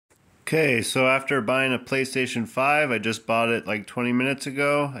Okay, so after buying a PlayStation 5, I just bought it like 20 minutes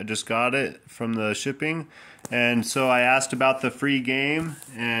ago. I just got it from the shipping. And so I asked about the free game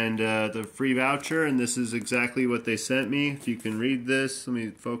and the free voucher, and this is exactly what they sent me. If you can read this, let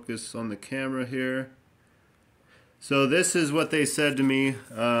me focus on the camera here. So this is what they said to me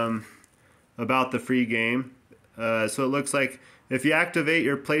about the free game. So it looks like if you activate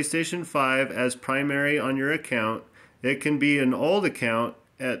your PlayStation 5 as primary on your account, it can be an old account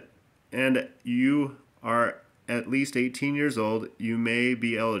and you are at least 18 years old, you may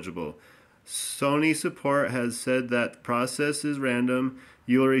be eligible. Sony support has said that the process is random.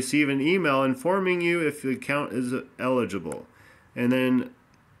 You will receive an email informing you if the account is eligible. And then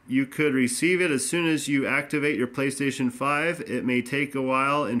you could receive it as soon as you activate your PlayStation 5. It may take a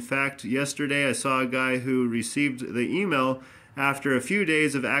while. In fact, yesterday I saw a guy who received the email after a few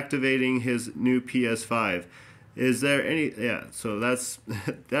days of activating his new PS5. Is there any... Yeah, so that's...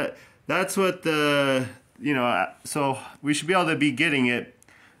 That's what the... so we should be able to be getting it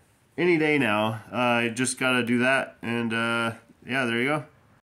any day now. I just got to do that. And, yeah, there you go.